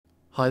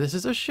Hi, this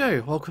is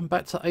Ushio. Welcome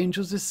back to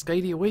Angels with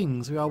Scaly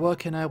Wings. We are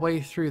working our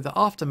way through the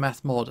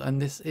Aftermath mod, and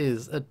this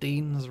is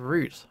Adine's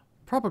route.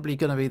 Probably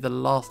going to be the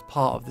last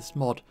part of this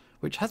mod,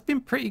 which has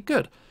been pretty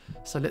good.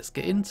 So let's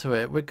get into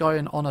it. We're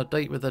going on a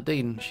date with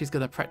Adine. She's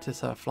going to practice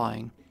her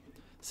flying.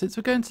 Since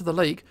we're going to the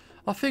lake,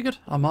 I figured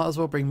I might as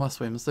well bring my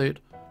swimsuit.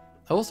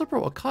 I also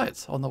brought a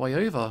kite on the way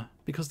over,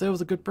 because there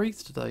was a good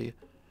breeze today.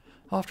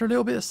 After a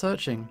little bit of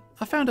searching,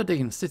 I found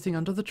Adine sitting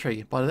under the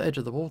tree by the edge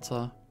of the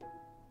water.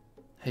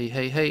 Hey,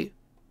 hey, hey.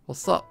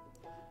 What's up?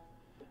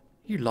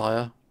 You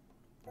liar.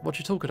 What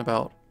you talking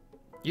about?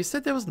 You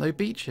said there was no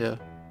beach here.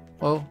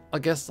 Well, I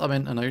guess I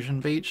meant an ocean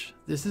beach.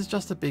 This is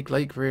just a big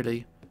lake,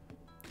 really.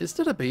 It's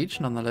still a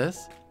beach,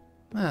 nonetheless.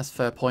 That's a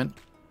fair point.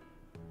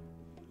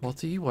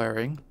 What are you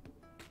wearing?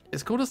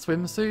 It's called a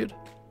swimsuit,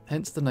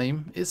 hence the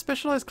name. It's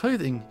specialised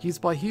clothing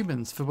used by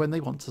humans for when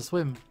they want to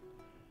swim.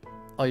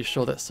 Are you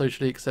sure that's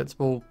socially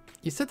acceptable?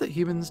 You said that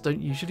humans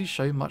don't usually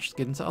show much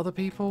skin to other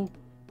people.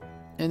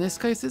 In this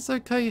case, it's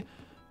okay.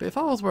 But if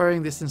I was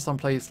wearing this in some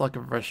place like a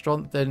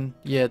restaurant, then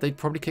yeah, they'd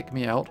probably kick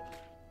me out.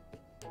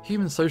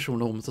 Human social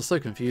norms are so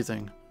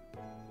confusing.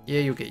 Yeah,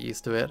 you'll get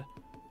used to it.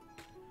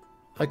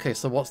 Okay,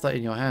 so what's that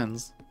in your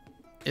hands?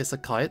 It's a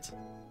kite.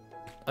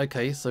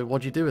 Okay, so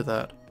what'd you do with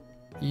that?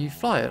 You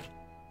fly it.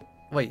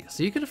 Wait,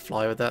 so you could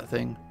fly with that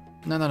thing?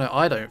 No,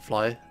 I don't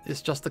fly.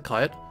 It's just a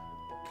kite.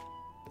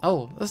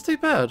 Oh, that's too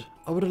bad.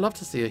 I would have loved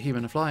to see a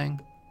human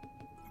flying.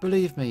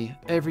 Believe me,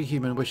 every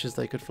human wishes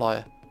they could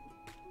fly.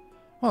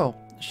 Well,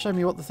 show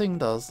me what the thing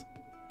does.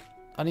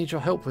 I need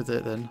your help with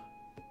it then.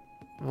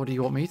 What do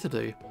you want me to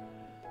do?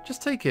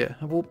 Just take it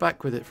and walk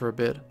back with it for a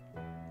bit.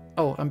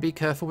 Oh, and be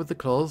careful with the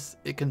claws,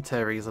 it can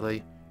tear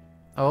easily.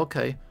 Oh,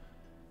 okay.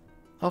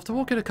 After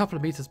walking a couple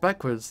of meters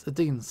backwards,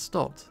 Adine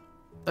stopped.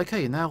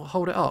 Okay, now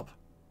hold it up.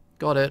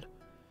 Got it.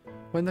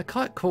 When the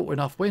kite caught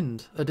enough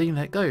wind, Adine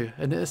let go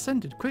and it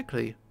ascended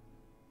quickly.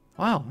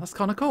 Wow, that's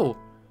kinda cool.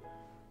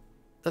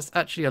 That's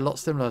actually a lot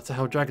similar to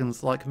how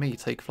dragons like me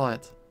take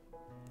flight.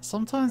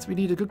 Sometimes we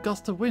need a good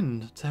gust of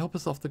wind to help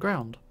us off the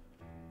ground.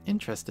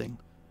 Interesting.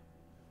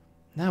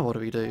 Now what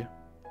do?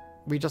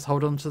 We just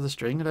hold on to the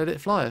string and let it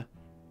fly.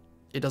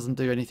 It doesn't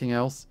do anything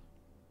else.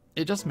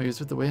 It just moves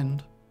with the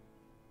wind.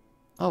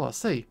 Oh, I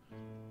see.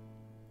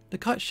 The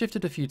kite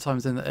shifted a few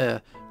times in the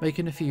air,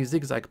 making a few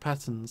zigzag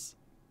patterns.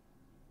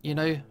 You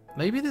know,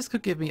 maybe this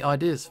could give me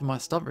ideas for my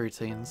stunt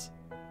routines.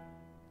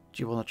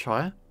 Do you want to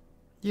try?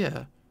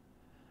 Yeah.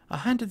 I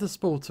handed the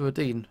spool to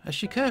Adine as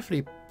she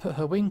carefully put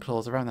her wing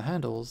claws around the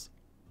handles.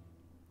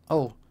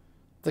 Oh,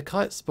 the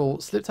kite spool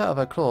slipped out of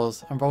her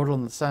claws and rolled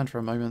on the sand for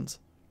a moment.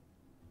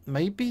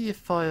 Maybe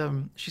if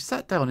She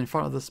sat down in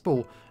front of the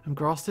spool and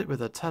grasped it with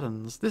her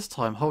talons, this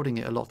time holding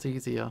it a lot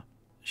easier.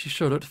 She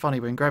sure looked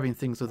funny when grabbing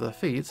things with her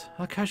feet.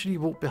 I casually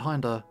walked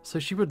behind her so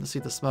she wouldn't see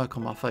the smirk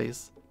on my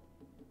face.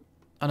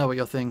 I know what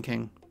you're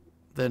thinking.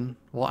 Then,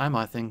 what am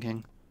I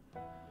thinking?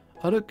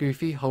 I look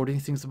goofy holding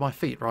things with my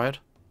feet, right?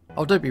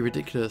 Oh, don't be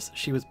ridiculous,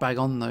 she was bang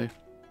on though.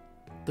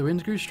 The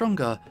wind grew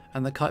stronger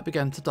and the kite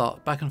began to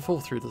dart back and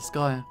forth through the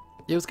sky.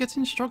 It was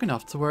getting strong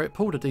enough to where it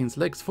pulled Adine's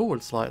legs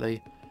forward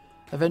slightly.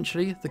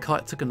 Eventually, the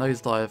kite took a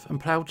nosedive and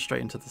ploughed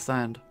straight into the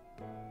sand.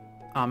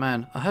 Ah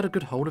man, I had a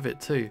good hold of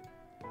it too.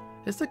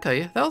 It's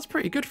okay, that was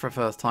pretty good for a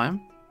first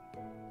time.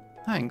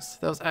 Thanks,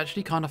 that was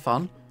actually kind of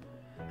fun.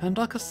 And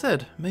like I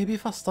said, maybe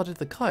if I studied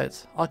the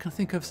kite, I can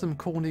think of some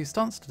cool new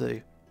stunts to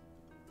do.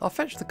 I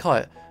fetched the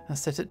kite and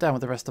set it down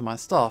with the rest of my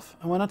stuff,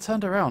 and when I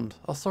turned around,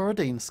 I saw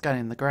Adine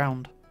scanning the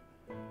ground.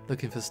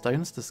 Looking for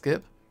stones to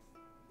skip?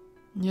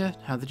 Yeah,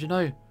 how did you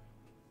know?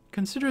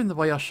 Considering the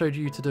way I showed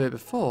you to do it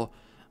before,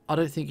 I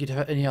don't think you'd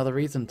have any other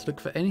reason to look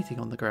for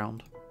anything on the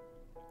ground.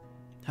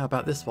 How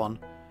about this one?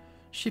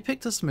 She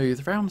picked a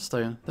smooth, round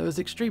stone that was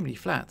extremely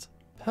flat.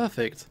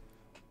 Perfect.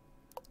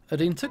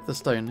 Adine took the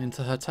stone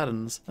into her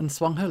talons and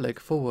swung her leg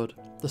forward.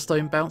 The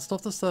stone bounced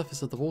off the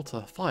surface of the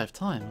water 5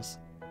 times.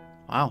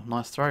 Wow,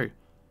 nice throw.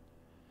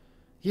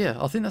 Yeah,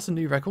 I think that's a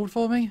new record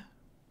for me.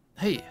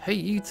 Hey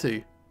you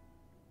two.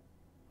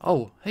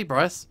 Oh, hey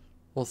Bryce.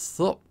 What's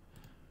up?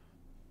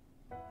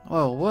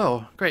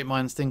 Well, great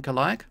minds think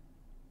alike.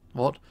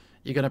 What?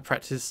 You're gonna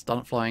practice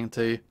stunt flying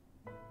too?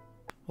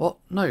 What?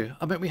 No,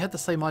 I meant we had the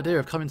same idea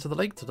of coming to the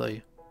lake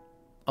today.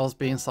 I was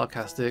being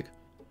sarcastic.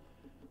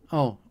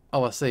 Oh,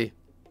 I see.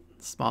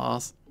 Smart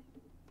ass.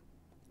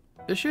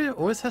 Ushio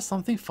always has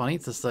something funny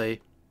to say.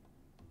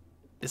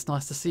 It's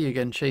nice to see you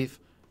again, Chief.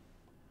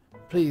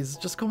 Please,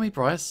 just call me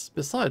Bryce.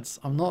 Besides,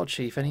 I'm not a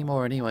chief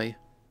anymore anyway.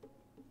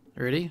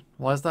 Really?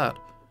 Why is that?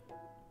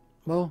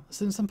 Well,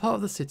 since I'm part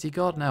of the city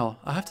guard now,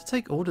 I have to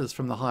take orders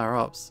from the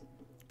higher-ups.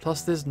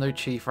 Plus there's no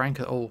chief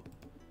rank at all.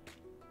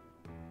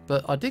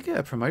 But I did get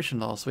a promotion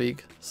last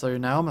week, so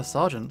now I'm a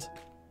sergeant.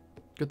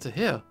 Good to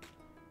hear.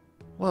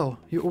 Well,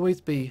 you'll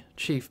always be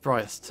Chief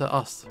Bryce to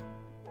us.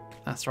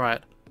 That's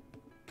right.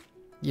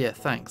 Yeah,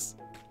 thanks.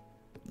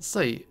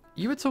 Say,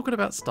 you were talking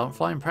about stunt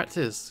flying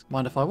practice.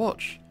 Mind if I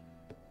watch?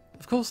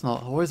 Of course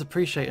not. I always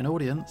appreciate an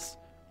audience.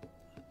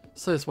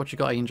 So it's what you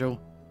got,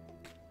 Angel.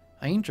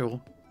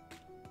 Angel?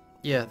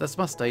 Yeah, that's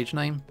my stage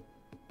name.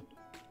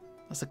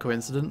 That's a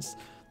coincidence.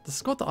 The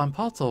squad that I'm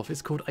part of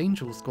is called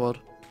Angel Squad.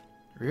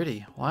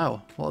 Really?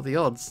 Wow, what are the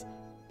odds?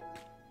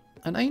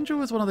 An angel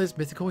is one of those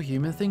mythical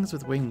human things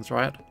with wings,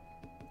 right?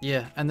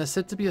 Yeah, and they're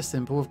said to be a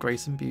symbol of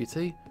grace and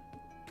beauty.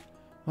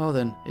 Well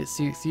then, it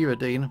suits you,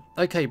 Adine.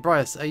 Okay,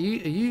 Bryce, are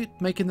you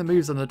making the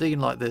moves on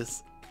Adine like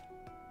this?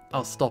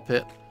 I'll stop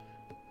it.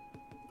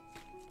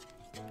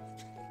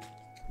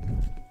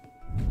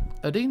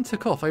 Adine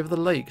took off over the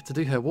lake to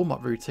do her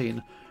warm-up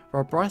routine,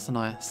 while Bryce and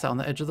I sat on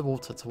the edge of the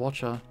water to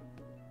watch her.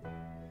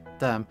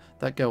 Damn,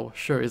 that girl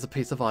sure is a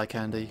piece of eye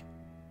candy.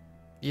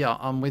 Yeah,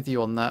 I'm with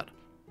you on that.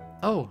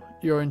 Oh,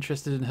 you're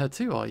interested in her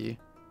too, are you?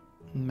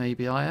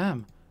 Maybe I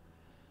am.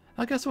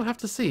 I guess we'll have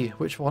to see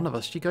which one of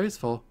us she goes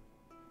for.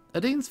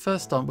 Adine's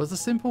first stunt was a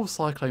simple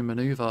cyclone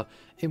manoeuvre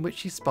in which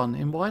she spun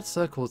in wide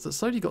circles that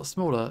slowly got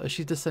smaller as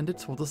she descended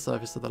toward the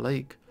surface of the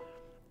lake.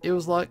 It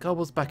was like I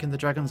was back in the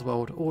dragon's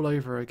world all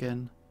over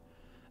again.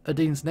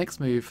 Adine's next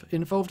move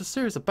involved a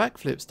series of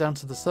backflips down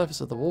to the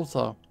surface of the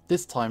water.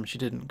 This time she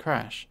didn't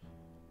crash.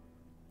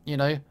 You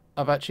know,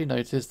 I've actually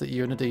noticed that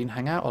you and Adine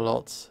hang out a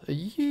lot. Are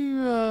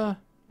you,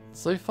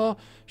 So far,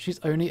 she's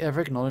only ever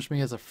acknowledged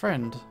me as a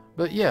friend.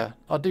 But yeah,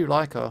 I do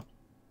like her.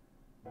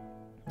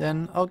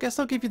 Then, I guess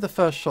I'll give you the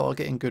first shot at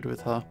getting good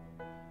with her.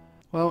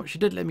 Well, she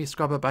did let me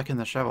scrub her back in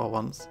the shower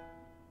once.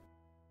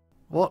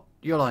 What?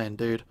 You're lying,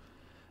 dude.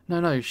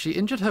 No, she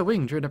injured her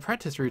wing during a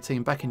practice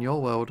routine back in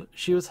your world.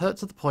 She was hurt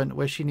to the point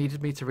where she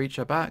needed me to reach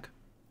her back.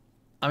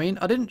 I mean,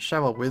 I didn't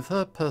shower with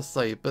her per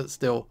se, but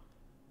still.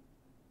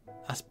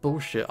 That's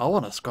bullshit. I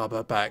want to scrub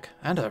her back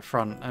and her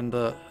front.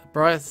 And,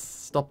 Bryce,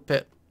 stop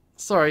it.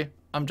 Sorry,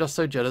 I'm just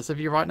so jealous of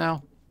you right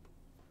now.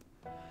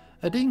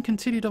 Adine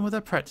continued on with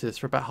her practice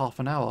for about half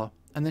an hour,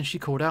 and then she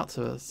called out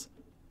to us.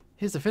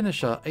 Here's the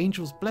finisher,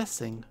 Angel's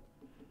Blessing.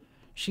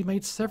 She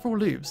made several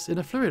loops in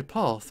a fluid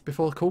path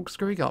before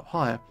corkscrewing up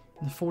high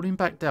and falling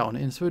back down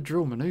into a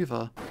drill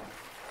manoeuvre.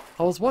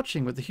 I was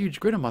watching with a huge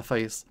grin on my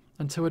face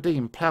until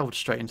Adine ploughed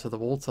straight into the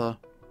water.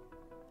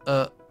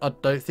 I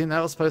don't think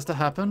that was supposed to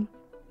happen.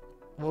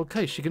 Well,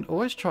 okay, she can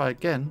always try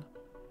again.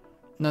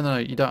 No,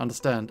 you don't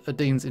understand.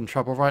 Adine's in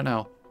trouble right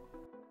now.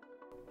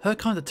 Her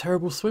kind of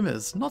terrible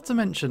swimmers, not to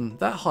mention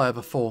that higher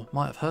before,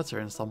 might have hurt her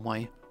in some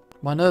way.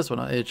 My nerves went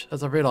on edge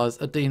as I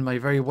realised Adine may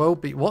very well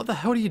be— What the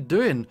hell are you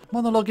doing?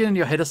 Monologuing in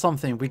your head or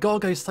something. We gotta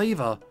go save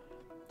her.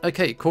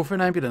 Okay, call for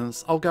an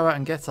ambulance. I'll go out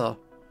and get her.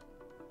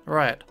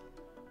 Right.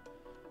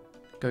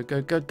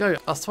 Go.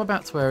 I swam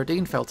out to where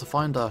Adine fell to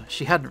find her.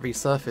 She hadn't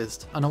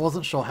resurfaced, and I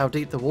wasn't sure how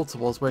deep the water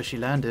was where she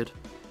landed.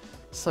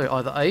 So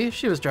either A,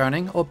 she was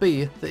drowning, or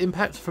B, the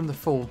impact from the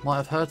fall might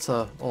have hurt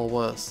her, or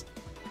worse.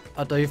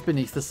 I dove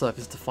beneath the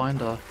surface to find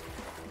her.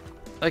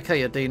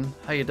 Okay, Adine,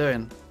 how you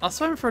doing? I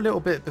swam for a little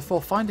bit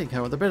before finding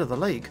her on the bed of the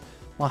lake.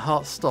 My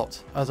heart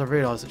stopped as I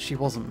realised that she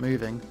wasn't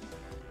moving.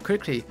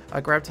 Quickly,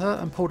 I grabbed her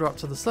and pulled her up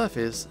to the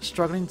surface,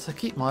 struggling to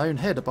keep my own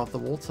head above the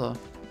water.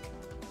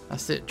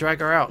 That's it,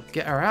 drag her out,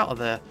 get her out of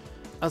there.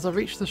 As I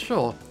reached the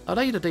shore, I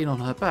laid Adine on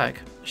her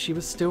back. She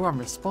was still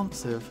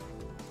unresponsive.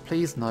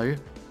 Please no.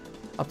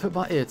 I put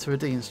my ear to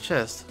Adine's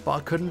chest, but I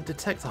couldn't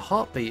detect a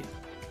heartbeat.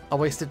 I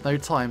wasted no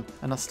time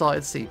and I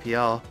started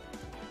CPR.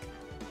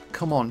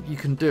 Come on, you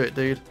can do it,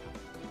 dude.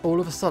 All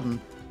of a sudden,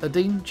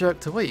 Adine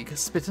jerked awake,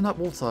 spitting up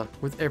water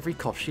with every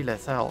cough she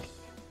let out.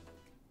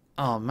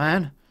 Oh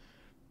man.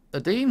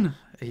 Adine,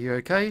 are you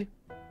okay?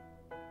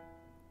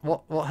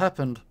 What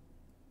happened?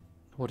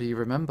 What do you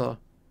remember?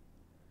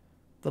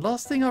 The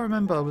last thing I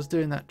remember was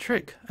doing that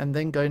trick and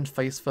then going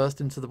face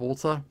first into the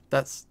water.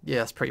 That's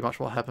pretty much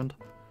what happened.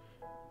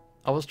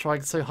 I was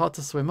trying so hard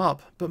to swim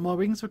up, but my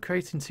wings were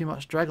creating too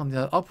much drag on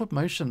the upward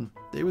motion.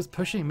 It was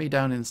pushing me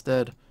down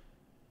instead.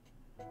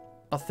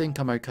 I think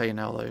I'm okay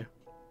now though.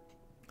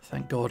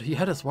 Thank God, he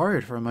had us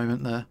worried for a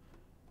moment there.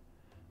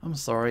 I'm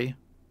sorry.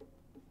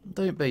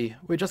 Don't be,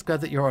 we're just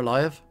glad that you're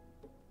alive.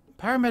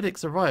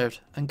 Paramedics arrived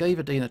and gave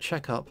Adine a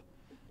checkup.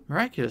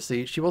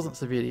 Miraculously, she wasn't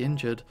severely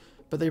injured,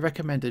 but they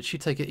recommended she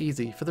take it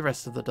easy for the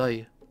rest of the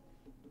day.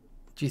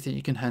 Do you think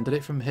you can handle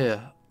it from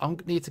here? I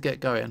need to get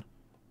going.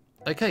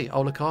 Okay,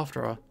 I'll look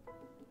after her.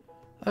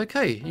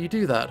 Okay, you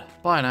do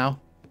that. Bye now.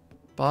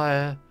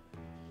 Bye.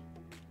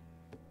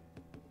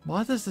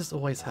 Why does this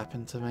always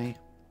happen to me?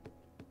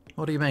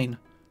 What do you mean?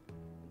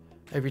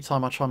 Every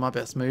time I try my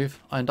best move,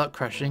 I end up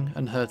crashing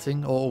and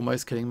hurting or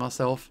almost killing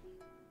myself.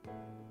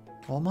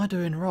 What am I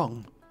doing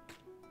wrong?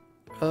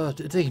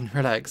 Dean,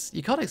 relax.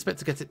 You can't expect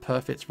to get it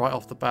perfect right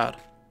off the bat.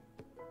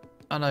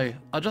 I know,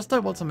 I just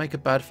don't want to make a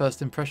bad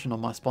first impression on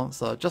my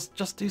sponsor.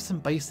 Just do some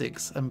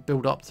basics and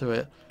build up to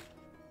it.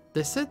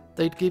 They said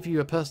they'd give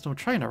you a personal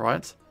trainer,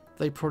 right?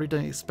 They probably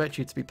don't expect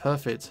you to be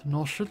perfect,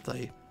 nor should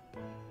they.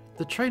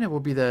 The trainer will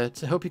be there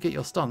to help you get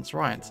your stunts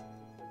right.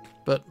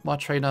 But my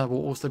trainer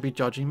will also be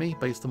judging me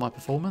based on my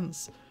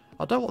performance.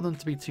 I don't want them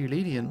to be too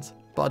lenient,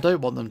 but I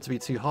don't want them to be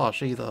too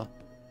harsh either.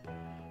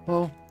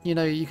 Well, you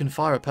know, you can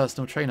fire a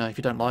personal trainer if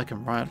you don't like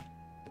him, right?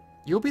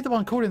 You'll be the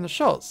one calling the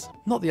shots,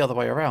 not the other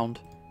way around.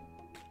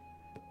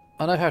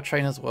 I know how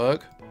trainers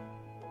work,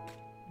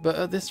 but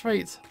at this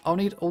rate, I'll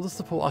need all the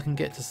support I can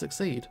get to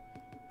succeed.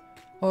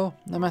 Well,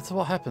 no matter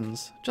what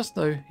happens, just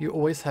know you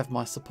always have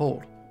my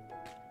support.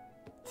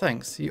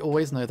 Thanks, you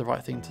always know the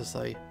right thing to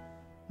say.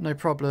 No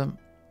problem.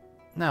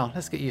 Now,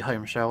 let's get you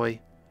home, shall we?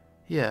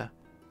 Yeah.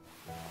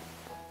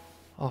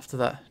 After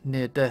that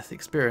near-death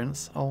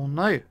experience, oh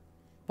no!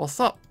 What's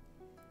up?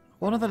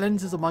 One of the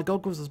lenses of my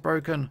goggles is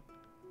broken.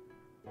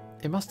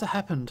 It must have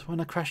happened when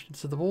I crashed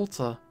into the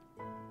water.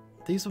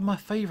 These were my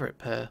favourite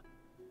pair.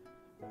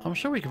 I'm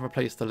sure we can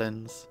replace the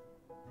lens.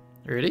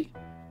 Really?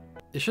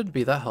 It shouldn't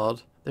be that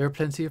hard. There are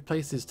plenty of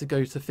places to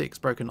go to fix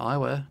broken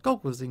eyewear,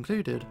 goggles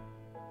included.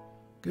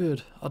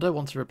 Good, I don't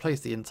want to replace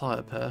the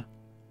entire pair.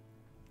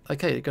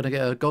 Okay, gonna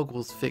get her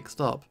goggles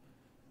fixed up.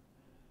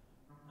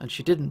 And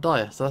she didn't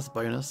die, so that's a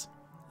bonus.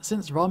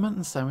 Since ramen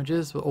and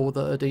sandwiches were all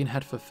that Adine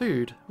had for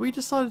food, we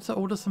decided to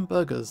order some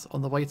burgers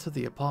on the way to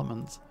the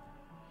apartment.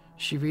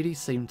 She really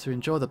seemed to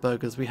enjoy the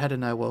burgers we had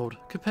in our world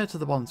compared to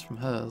the ones from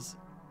hers.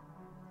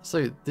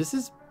 So this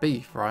is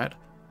beef, right?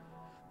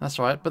 That's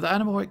right, but the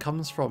animal it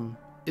comes from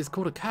is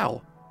called a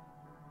cow.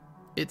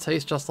 It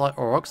tastes just like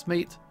aurochs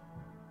meat.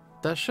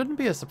 That shouldn't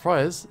be a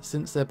surprise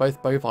since they're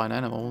both bovine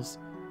animals.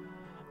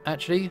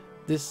 Actually,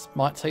 this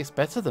might taste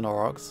better than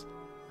aurochs.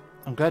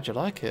 I'm glad you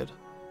like it.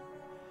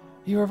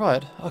 You are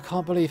right, I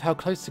can't believe how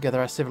close together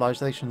our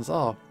civilizations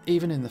are,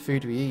 even in the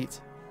food we eat.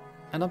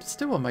 And I'm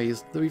still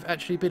amazed that we've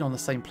actually been on the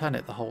same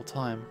planet the whole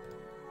time.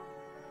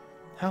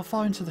 How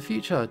far into the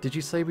future did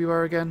you say we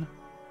were again?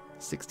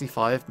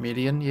 65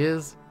 million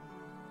years?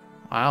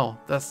 Wow,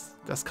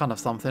 that's kind of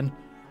something.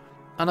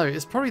 I know,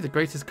 it's probably the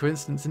greatest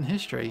coincidence in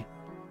history.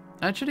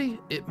 Actually,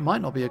 it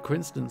might not be a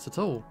coincidence at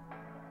all.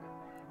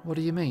 What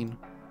do you mean?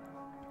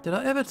 Did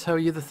I ever tell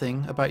you the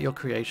thing about your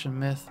creation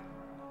myth?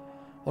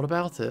 What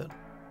about it?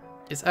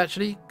 It's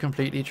actually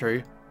completely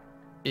true.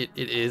 It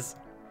is.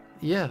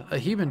 Yeah, a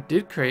human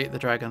did create the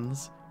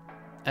dragons.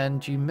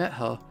 And you met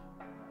her.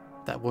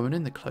 That woman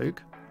in the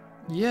cloak?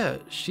 Yeah,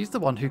 she's the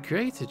one who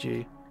created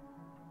you.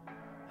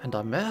 And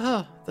I met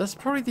her? That's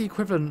probably the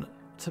equivalent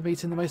to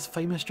meeting the most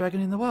famous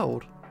dragon in the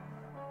world.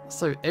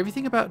 So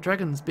everything about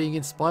dragons being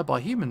inspired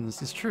by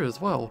humans is true as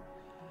well.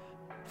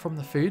 From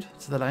the food,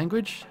 to the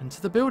language, and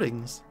to the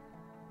buildings.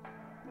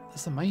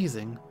 That's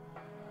amazing.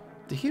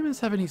 Do humans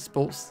have any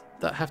sports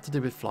that have to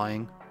do with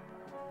flying?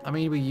 I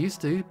mean, we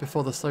used to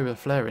before the solar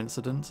flare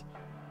incident.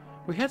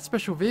 We had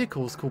special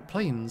vehicles called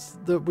planes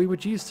that we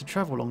would use to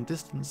travel long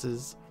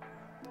distances.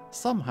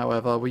 Some,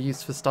 however, were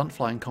used for stunt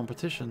flying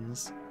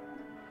competitions.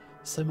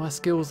 So my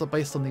skills are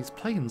based on these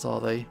planes, are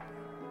they?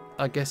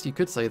 I guess you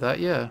could say that,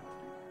 yeah.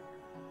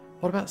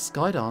 What about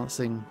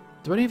skydancing?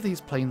 Do any of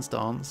these planes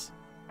dance?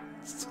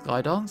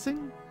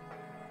 Skydancing?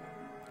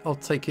 I'll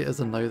take it as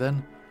a no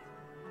then.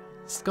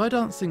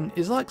 Skydancing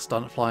is like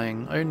stunt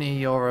flying, only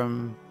you're,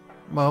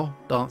 well,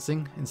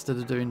 dancing instead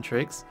of doing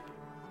tricks.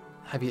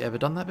 Have you ever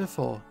done that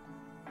before?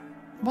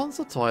 Once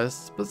or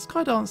twice, but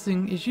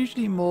skydancing is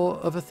usually more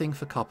of a thing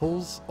for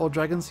couples or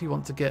dragons who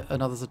want to get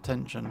another's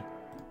attention.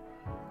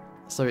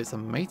 So it's a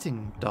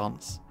mating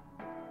dance.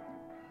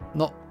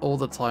 Not all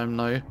the time,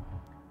 no.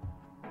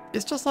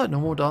 It's just like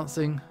normal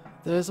dancing,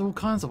 there's all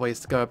kinds of ways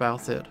to go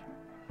about it.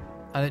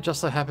 And it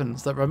just so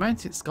happens that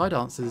romantic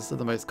skydances are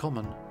the most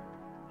common.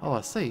 Oh,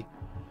 I see.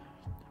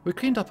 We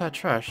cleaned up our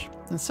trash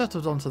and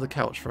settled onto the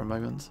couch for a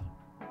moment.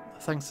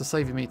 Thanks for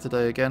saving me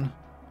today again.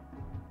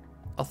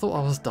 I thought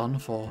I was done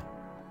for.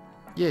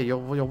 Yeah, you're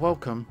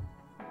welcome.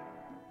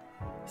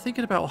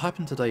 Thinking about what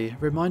happened today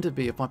reminded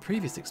me of my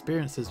previous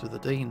experiences with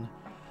Adine.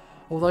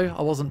 Although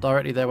I wasn't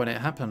directly there when it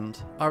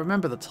happened, I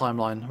remember the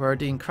timeline where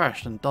Adine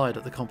crashed and died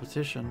at the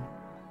competition.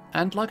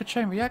 And like a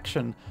chain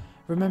reaction,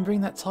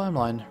 remembering that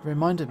timeline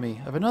reminded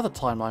me of another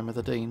timeline with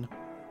Adine.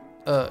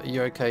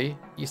 You okay?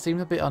 You seem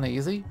a bit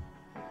uneasy?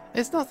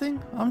 It's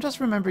nothing, I'm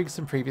just remembering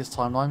some previous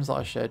timelines that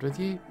I shared with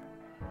you.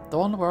 The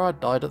one where I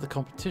died at the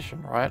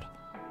competition, right?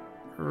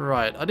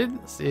 Right, I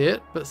didn't see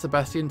it, but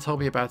Sebastian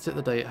told me about it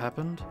the day it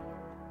happened.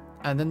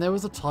 And then there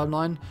was a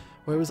timeline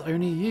where it was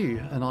only you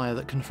and I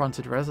that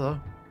confronted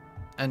Reza.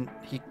 And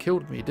he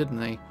killed me,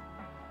 didn't he?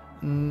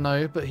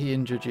 No, but he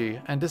injured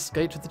you, and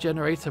escaped with the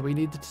generator we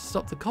needed to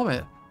stop the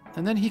comet.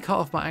 And then he cut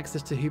off my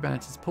access to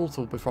humanity's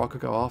portal before I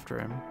could go after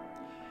him.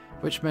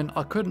 Which meant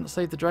I couldn't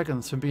save the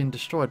dragons from being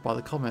destroyed by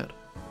the comet.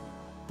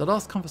 The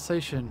last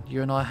conversation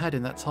you and I had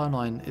in that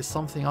timeline is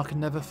something I can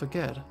never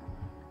forget.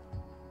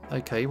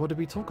 Okay, what did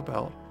we talk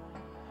about?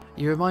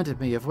 You reminded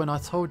me of when I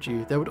told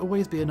you there would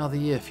always be another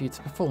year for you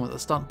to perform at the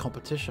stunt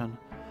competition,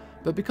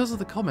 but because of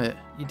the comet,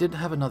 you didn't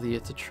have another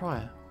year to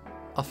try.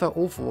 I felt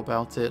awful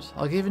about it.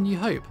 I'd given you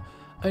hope,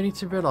 only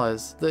to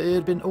realise that it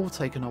had been all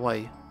taken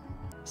away.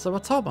 So I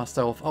told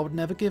myself I would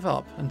never give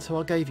up until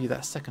I gave you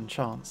that second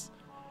chance.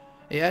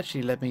 It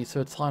actually led me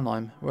to a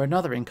timeline where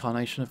another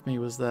incarnation of me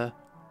was there.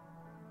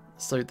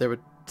 So there were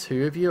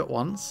two of you at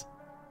once?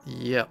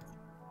 Yep.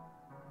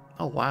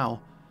 Oh wow.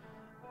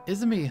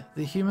 Izumi,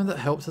 the human that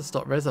helped to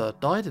stop Reza,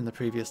 died in the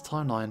previous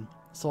timeline,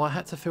 so I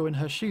had to fill in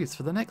her shoes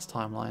for the next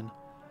timeline.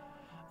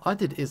 I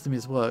did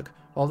Izumi's work,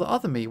 while the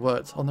other me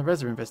worked on the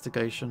Reza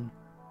investigation.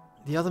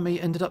 The other me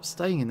ended up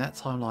staying in that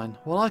timeline,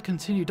 while I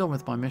continued on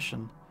with my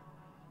mission.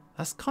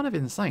 That's kind of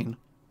insane.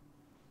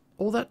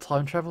 All that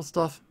time travel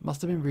stuff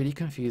must have been really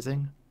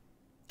confusing.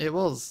 It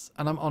was,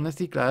 and I'm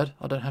honestly glad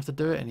I don't have to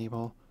do it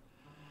anymore.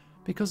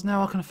 Because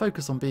now I can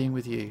focus on being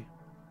with you.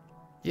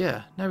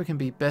 Yeah, now we can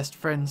be best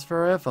friends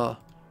forever.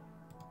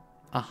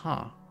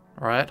 Aha,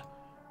 right.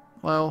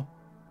 Well,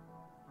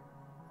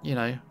 you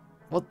know,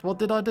 what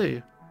did I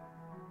do?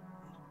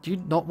 Do you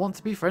not want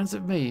to be friends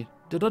with me?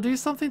 Did I do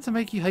something to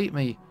make you hate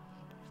me?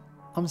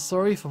 I'm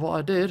sorry for what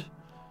I did.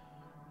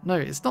 No,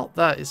 it's not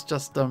that, it's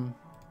just,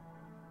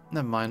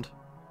 never mind.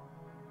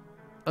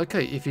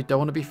 Okay, if you don't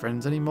want to be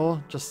friends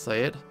anymore, just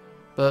say it.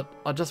 But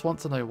I just want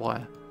to know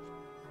why.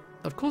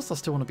 Of course I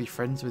still want to be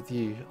friends with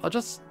you. I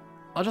just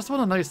want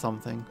to know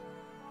something.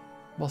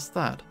 What's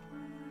that?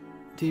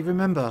 Do you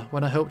remember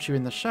when I helped you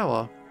in the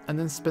shower and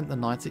then spent the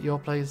night at your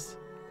place?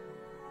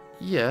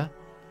 Yeah.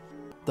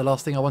 The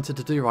last thing I wanted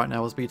to do right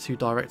now was be too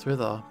direct with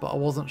her, but I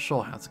wasn't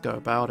sure how to go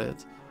about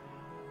it.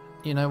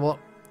 You know what?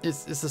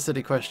 It's a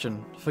silly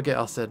question. Forget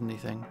I said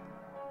anything.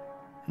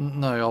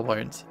 No, I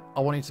won't.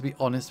 I want you to be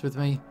honest with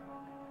me.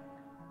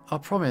 I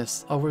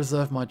promise I'll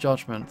reserve my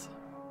judgment.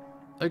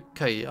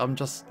 Okay, I'm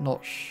just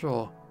not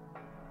sure.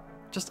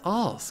 Just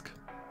ask.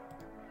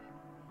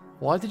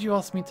 Why did you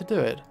ask me to do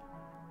it?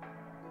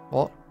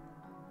 What?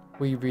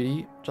 Were you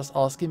really just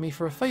asking me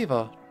for a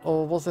favour,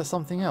 or was there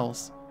something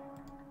else?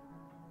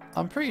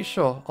 I'm pretty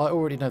sure I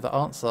already know the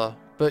answer,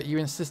 but you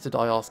insisted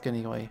I ask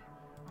anyway.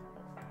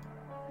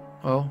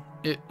 Well,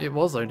 it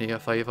was only a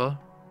favour.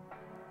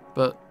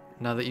 But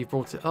now that you've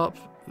brought it up,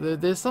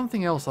 there's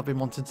something else I've been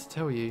wanting to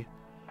tell you.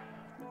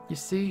 You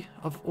see,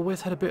 I've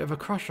always had a bit of a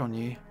crush on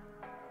you.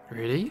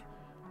 Really?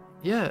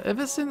 Yeah,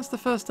 ever since the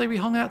first day we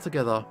hung out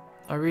together,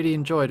 I really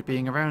enjoyed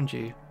being around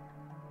you.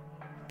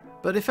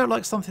 But it felt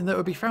like something that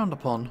would be frowned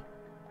upon.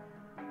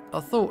 I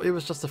thought it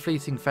was just a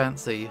fleeting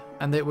fancy,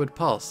 and that it would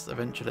pass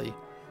eventually.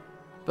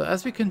 But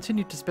as we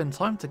continued to spend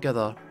time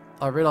together,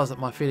 I realised that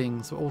my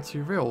feelings were all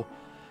too real,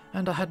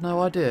 and I had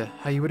no idea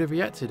how you would have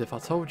reacted if I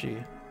told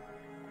you.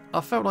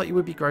 I felt like you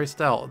would be grossed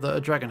out that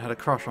a dragon had a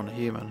crush on a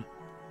human.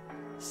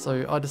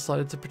 So I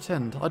decided to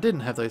pretend I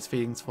didn't have those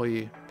feelings for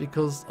you,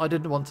 because I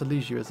didn't want to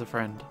lose you as a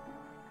friend.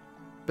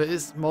 But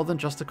it's more than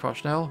just a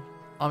crush now.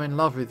 I'm in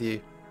love with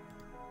you.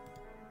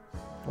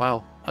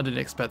 Wow, I didn't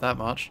expect that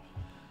much.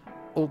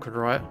 Awkward,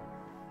 right?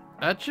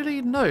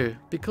 Actually, no,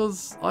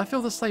 because I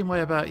feel the same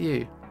way about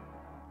you.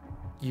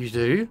 You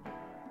do?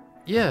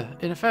 Yeah,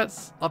 in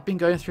fact, I've been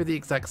going through the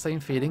exact same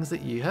feelings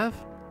that you have.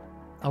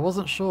 I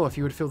wasn't sure if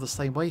you would feel the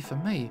same way for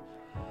me,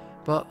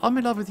 but I'm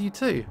in love with you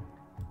too.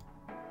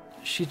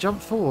 She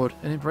jumped forward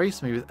and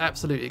embraced me with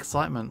absolute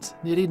excitement,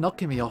 nearly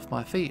knocking me off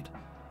my feet.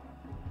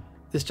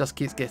 This just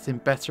keeps getting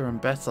better and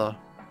better.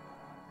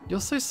 You're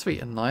so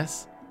sweet and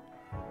nice.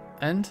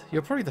 And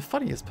you're probably the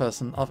funniest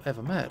person I've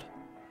ever met.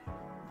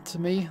 To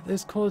me,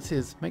 those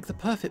qualities make the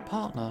perfect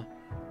partner.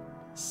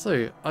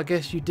 So, I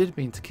guess you did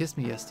mean to kiss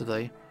me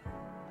yesterday.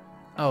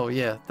 Oh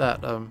yeah,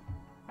 that,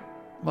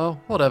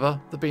 well,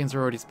 whatever, the beans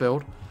are already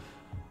spilled.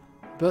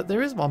 But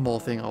there is one more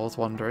thing I was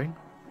wondering.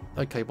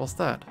 Okay, what's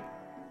that?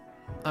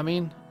 I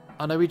mean,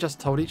 I know we just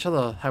told each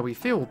other how we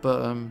feel,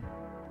 but,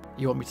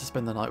 you want me to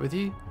spend the night with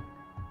you?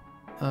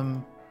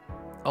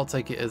 I'll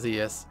take it as a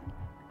yes.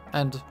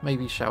 And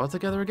maybe shower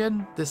together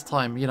again? This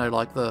time, you know,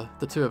 like the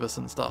two of us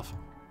and stuff.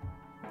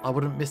 I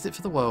wouldn't miss it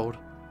for the world.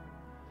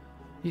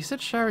 You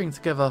said showering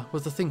together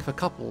was the thing for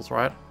couples,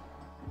 right?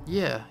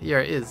 Yeah,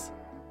 it is.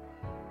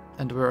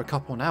 And we're a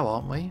couple now,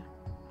 aren't we?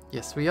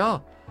 Yes, we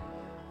are.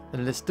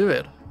 Then let's do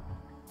it.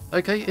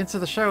 Okay, into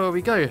the shower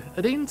we go.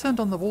 Adine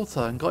turned on the water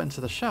and got into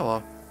the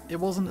shower. It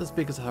wasn't as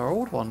big as her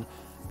old one,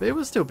 but it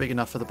was still big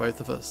enough for the both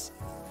of us.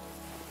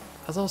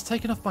 As I was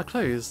taking off my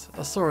clothes,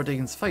 I saw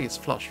Adine's face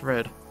flush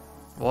red.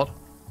 What?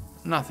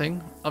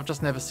 Nothing. I've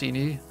just never seen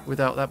you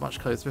without that much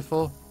clothes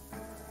before.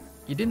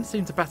 You didn't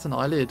seem to bat an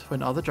eyelid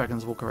when other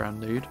dragons walk around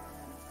nude.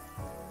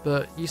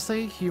 But you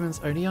say humans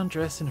only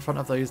undress in front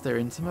of those they're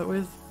intimate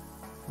with?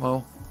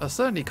 Well, I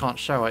certainly can't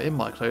shower in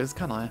my clothes,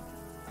 can I?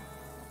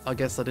 I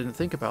guess I didn't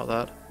think about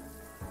that.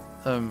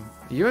 Are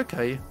you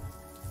okay?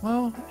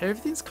 Well,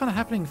 everything's kind of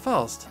happening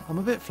fast. I'm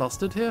a bit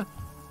flustered here.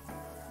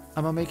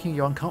 Am I making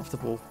you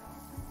uncomfortable?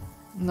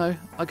 No,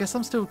 I guess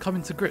I'm still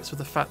coming to grips with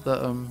the fact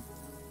that,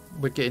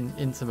 we're getting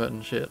intimate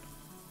and shit.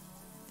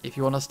 If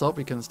you want to stop,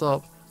 we can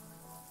stop.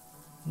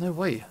 No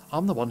way,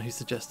 I'm the one who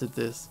suggested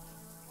this.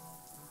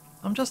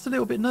 I'm just a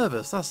little bit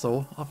nervous, that's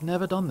all. I've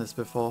never done this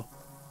before.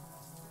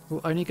 We'll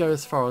only go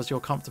as far as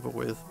you're comfortable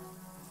with.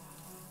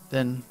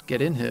 Then,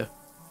 get in here.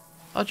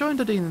 I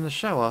joined Adine in the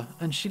shower,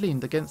 and she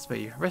leaned against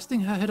me, resting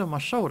her head on my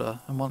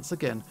shoulder, and once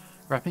again,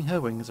 wrapping her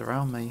wings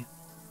around me.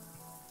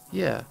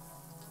 Yeah,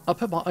 I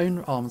put my own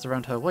arms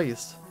around her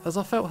waist, as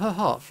I felt her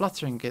heart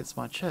fluttering against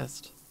my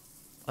chest.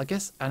 I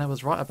guess Anna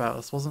was right about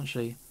us, wasn't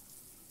she?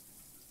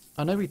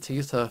 I know we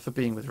teased her for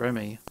being with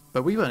Remy,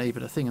 but we weren't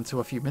even a thing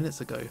until a few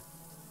minutes ago.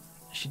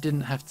 She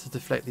didn't have to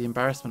deflect the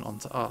embarrassment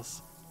onto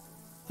us.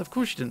 Of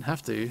course she didn't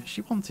have to,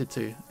 she wanted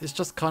to, it's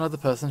just kind of the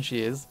person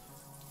she is.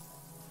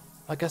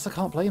 I guess I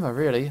can't blame her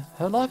really,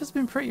 her life has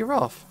been pretty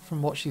rough,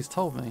 from what she's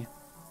told me.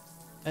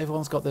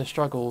 Everyone's got their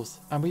struggles,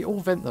 and we all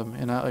vent them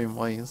in our own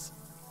ways.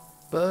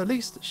 But at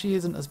least she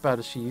isn't as bad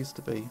as she used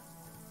to be.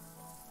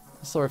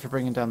 Sorry for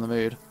bringing down the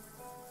mood.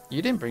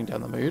 You didn't bring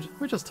down the mood,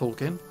 we're just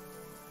talking.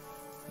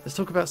 Let's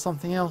talk about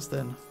something else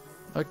then.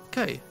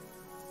 Okay.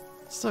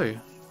 So,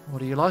 what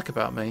do you like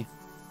about me?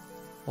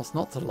 What's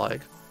not to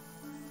like?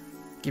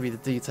 Give me the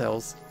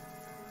details.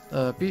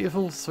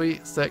 Beautiful,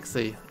 sweet,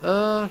 sexy.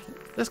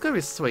 Let's go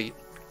with sweet.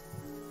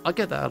 I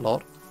get that a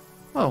lot.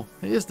 Well,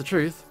 it is the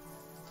truth.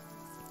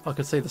 I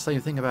could say the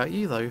same thing about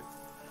you though.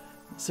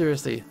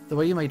 Seriously, the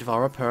way you made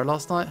Vara purr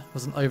last night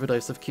was an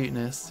overdose of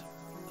cuteness.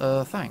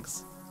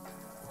 Thanks.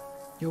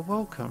 You're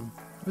welcome.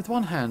 With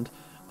one hand,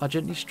 I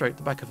gently stroked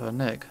the back of her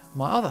neck.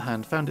 My other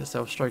hand found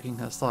itself stroking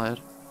her side.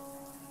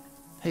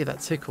 Hey, that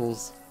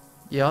tickles.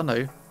 Yeah, I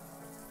know.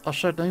 I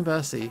showed no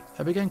mercy.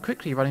 I began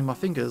quickly running my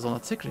fingers on her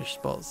ticklish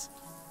spots.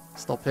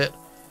 Stop it.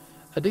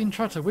 Adine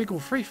tried to wiggle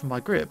free from my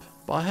grip,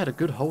 but I had a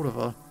good hold of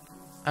her.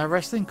 Our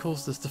wrestling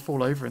caused us to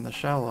fall over in the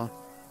shower.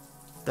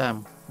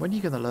 Damn, when are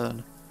you going to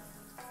learn?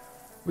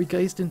 We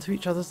gazed into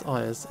each other's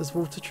eyes as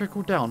water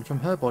trickled down from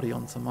her body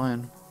onto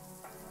mine.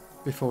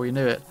 Before we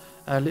knew it,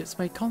 our lips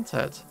made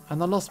contact,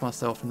 and I lost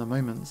myself in the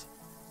moment.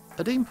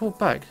 Adine pulled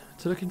back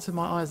to look into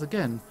my eyes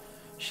again.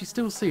 She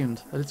still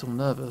seemed a little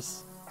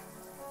nervous.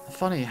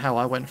 Funny how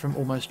I went from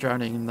almost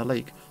drowning in the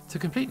lake to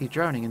completely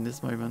drowning in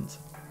this moment.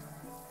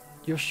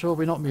 You're sure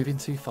we're not moving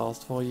too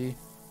fast for you?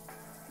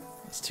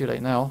 It's too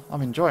late now.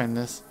 I'm enjoying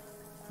this.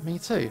 Me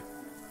too.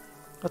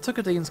 I took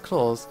Adine's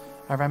claws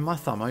and ran my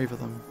thumb over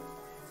them.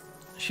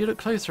 She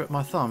looked closer at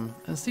my thumb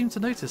and seemed to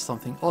notice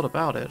something odd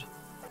about it.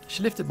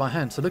 She lifted my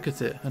hand to look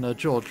at it and her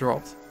jaw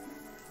dropped.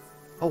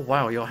 Oh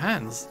wow, your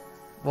hands!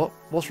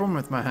 What's wrong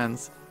with my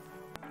hands?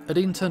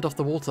 Adine turned off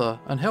the water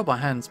and held my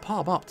hands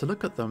palm up to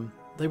look at them.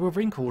 They were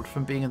wrinkled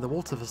from being in the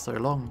water for so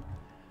long.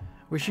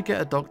 We should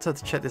get a doctor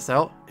to check this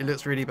out. It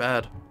looks really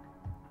bad.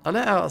 I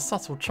let out a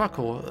subtle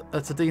chuckle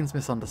at Adine's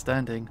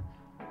misunderstanding.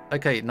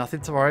 Okay,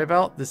 nothing to worry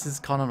about. This is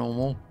kinda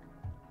normal.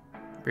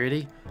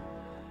 Really?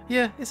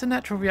 Yeah, it's a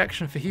natural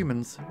reaction for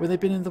humans when they've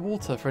been in the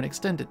water for an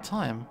extended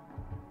time.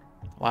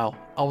 Wow,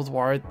 I was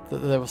worried that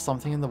there was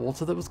something in the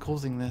water that was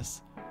causing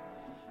this.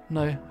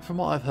 No, from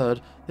what I've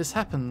heard, this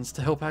happens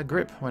to help our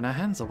grip when our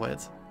hands are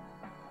wet.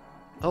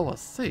 Oh, I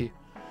see.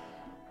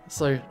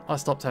 So, I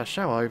stopped our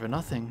shower over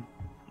nothing.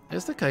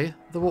 It's okay,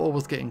 the water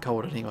was getting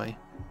cold anyway.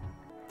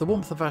 The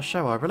warmth of our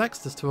shower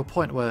relaxed us to a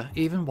point where,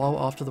 even while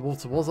after the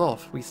water was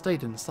off, we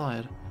stayed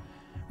inside.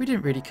 We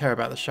didn't really care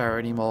about the shower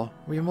anymore,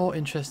 we were more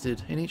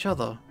interested in each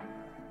other.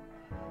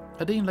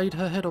 Adine laid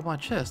her head on my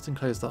chest and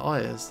closed her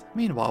eyes.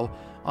 Meanwhile,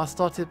 I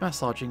started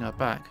massaging her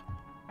back.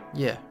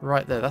 Yeah,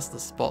 right there, that's the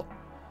spot.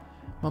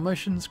 My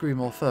motions grew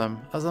more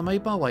firm as I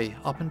made my way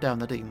up and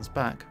down Adine's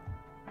back.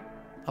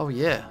 Oh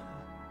yeah,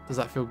 does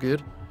that feel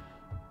good?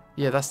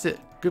 Yeah, that's it,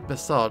 good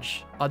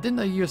massage. I didn't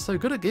know you were so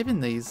good at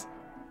giving these.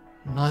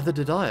 Neither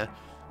did I.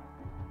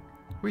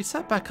 We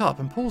sat back up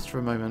and paused for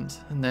a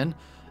moment, and then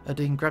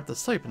Adine grabbed the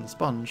soap and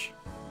sponge.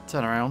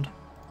 Turn around.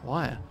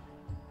 Why?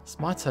 It's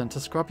my turn to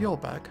scrub your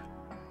back.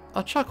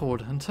 I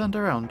chuckled and turned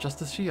around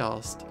just as she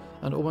asked,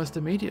 and almost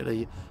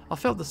immediately I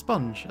felt the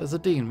sponge as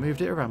Adine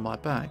moved it around my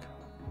back.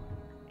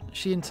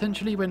 She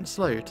intentionally went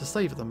slow to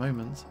savour the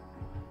moment.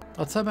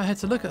 I turned my head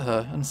to look at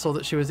her and saw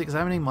that she was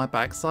examining my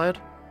backside.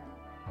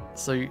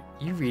 So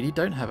you really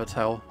don't have a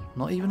towel,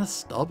 not even a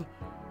stub?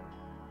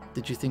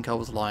 Did you think I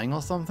was lying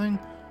or something?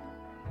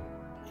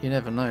 You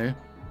never know.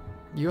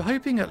 You were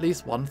hoping at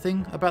least one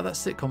thing about that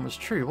sitcom was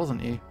true,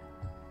 wasn't you?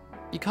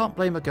 You can't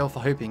blame a girl for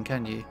hoping,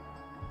 can you?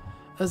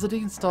 As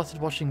Adine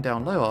started washing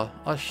down lower,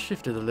 I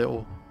shifted a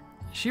little.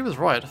 She was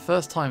right,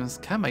 first times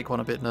can make one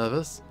a bit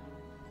nervous.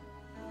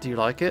 Do you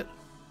like it?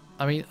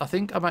 I mean, I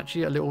think I'm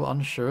actually a little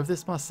unsure of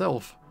this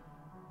myself.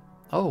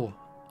 Oh,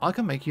 I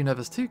can make you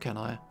nervous too, can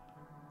I?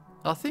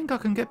 I think I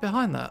can get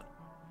behind that.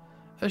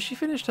 As she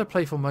finished her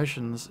playful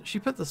motions, she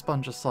put the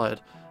sponge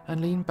aside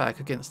and leaned back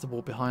against the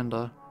wall behind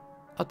her.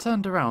 I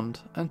turned around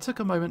and took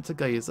a moment to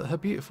gaze at her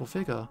beautiful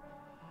figure.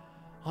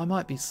 I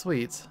might be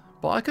sweet,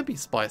 but I could be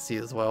spicy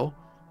as well.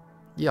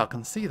 Yeah, I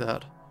can see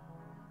that.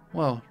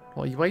 Well,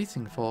 what are you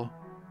waiting for?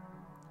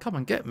 Come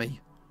and get me.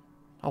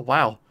 Oh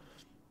wow.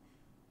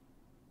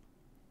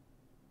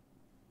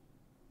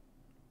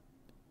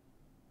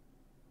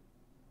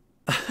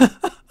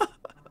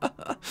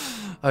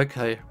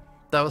 Okay,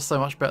 that was so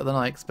much better than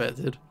I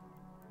expected.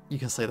 You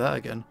can say that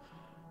again.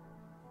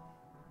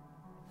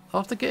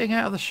 After getting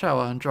out of the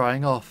shower and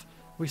drying off,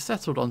 we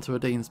settled onto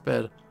Adine's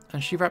bed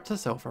and she wrapped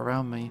herself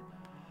around me.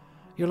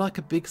 You're like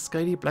a big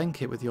scaly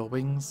blanket with your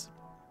wings,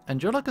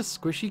 and you're like a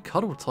squishy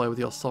cuddle toy with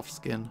your soft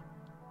skin.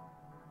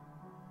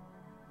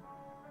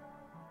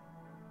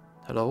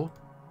 Hello?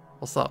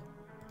 What's up?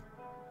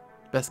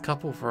 Best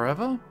couple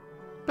forever?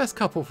 Best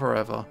couple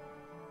forever.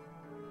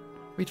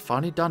 We'd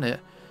finally done it.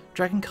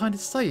 Dragonkind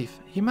is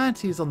safe,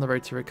 humanity is on the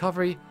road to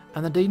recovery,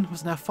 and Adine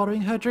was now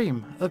following her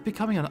dream of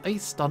becoming an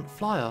ace stunt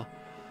flyer.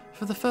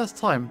 For the first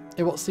time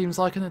in what seems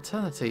like an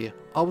eternity,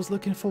 I was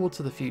looking forward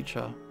to the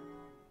future.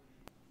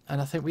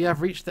 And I think we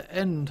have reached the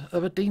end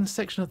of Adine's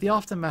section of the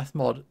Aftermath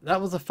mod.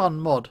 That was a fun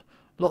mod.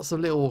 Lots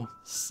of little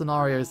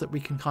scenarios that we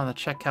can kind of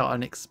check out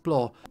and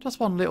explore. Just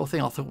one little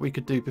thing I thought we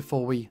could do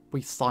before we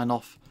sign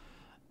off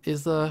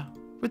is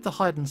with the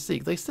hide and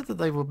seek, they said that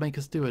they would make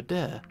us do a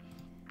dare.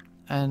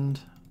 And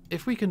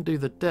if we can do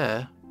the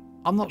dare,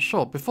 I'm not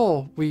sure.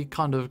 Before we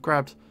kind of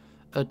grabbed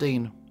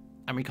Adine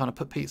and we kind of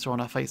put pizza on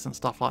her face and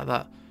stuff like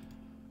that.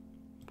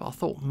 But I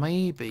thought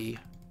maybe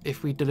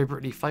if we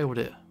deliberately failed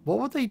it, what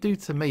would they do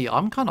to me?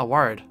 I'm kind of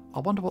worried. I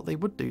wonder what they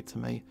would do to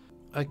me.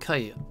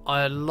 Okay,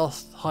 I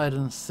lost hide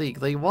and seek.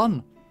 They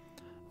won.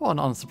 What an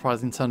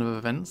unsurprising turn of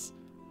events.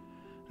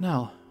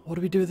 Now, what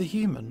do we do with the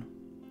human?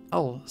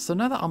 Oh, so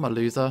now that I'm a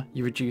loser,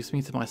 you reduce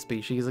me to my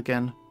species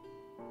again.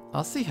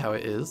 I'll see how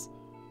it is.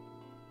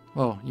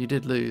 Well, you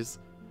did lose.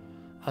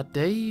 I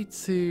dare you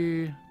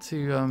to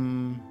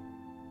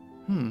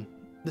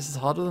this is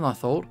harder than I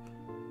thought.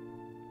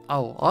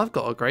 Oh, I've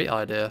got a great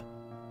idea.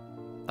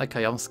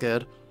 Okay, I'm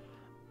scared.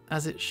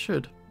 As it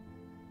should.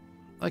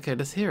 Okay,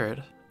 let's hear it.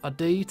 I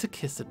dare you to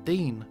kiss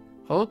Adine.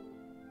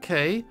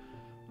 Okay.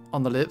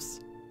 On the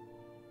lips.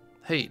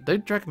 Hey,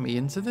 don't drag me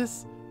into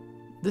this.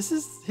 This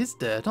is his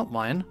dare, not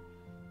mine.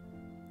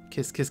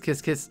 Kiss, kiss,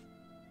 kiss, kiss.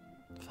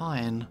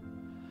 Fine.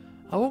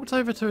 I walked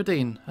over to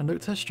Adine and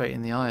looked her straight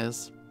in the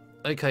eyes.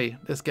 Okay,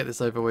 let's get this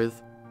over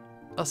with.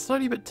 I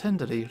slowly but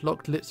tenderly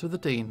locked lips with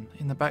Adine.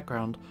 In the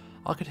background,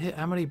 I could hear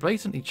Amelie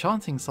blatantly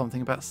chanting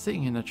something about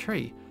sitting in a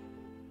tree.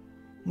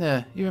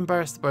 Yeah, you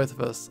embarrassed the both of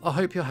us. I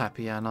hope you're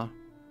happy, Anna.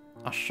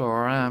 I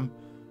sure am.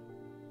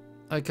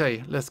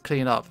 Okay, let's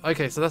clean up.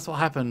 Okay, so that's what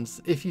happens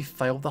if you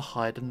fail the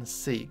hide and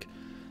seek.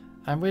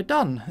 And we're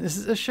done. This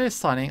is a show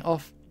signing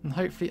off, and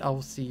hopefully I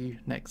will see you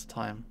next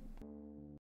time.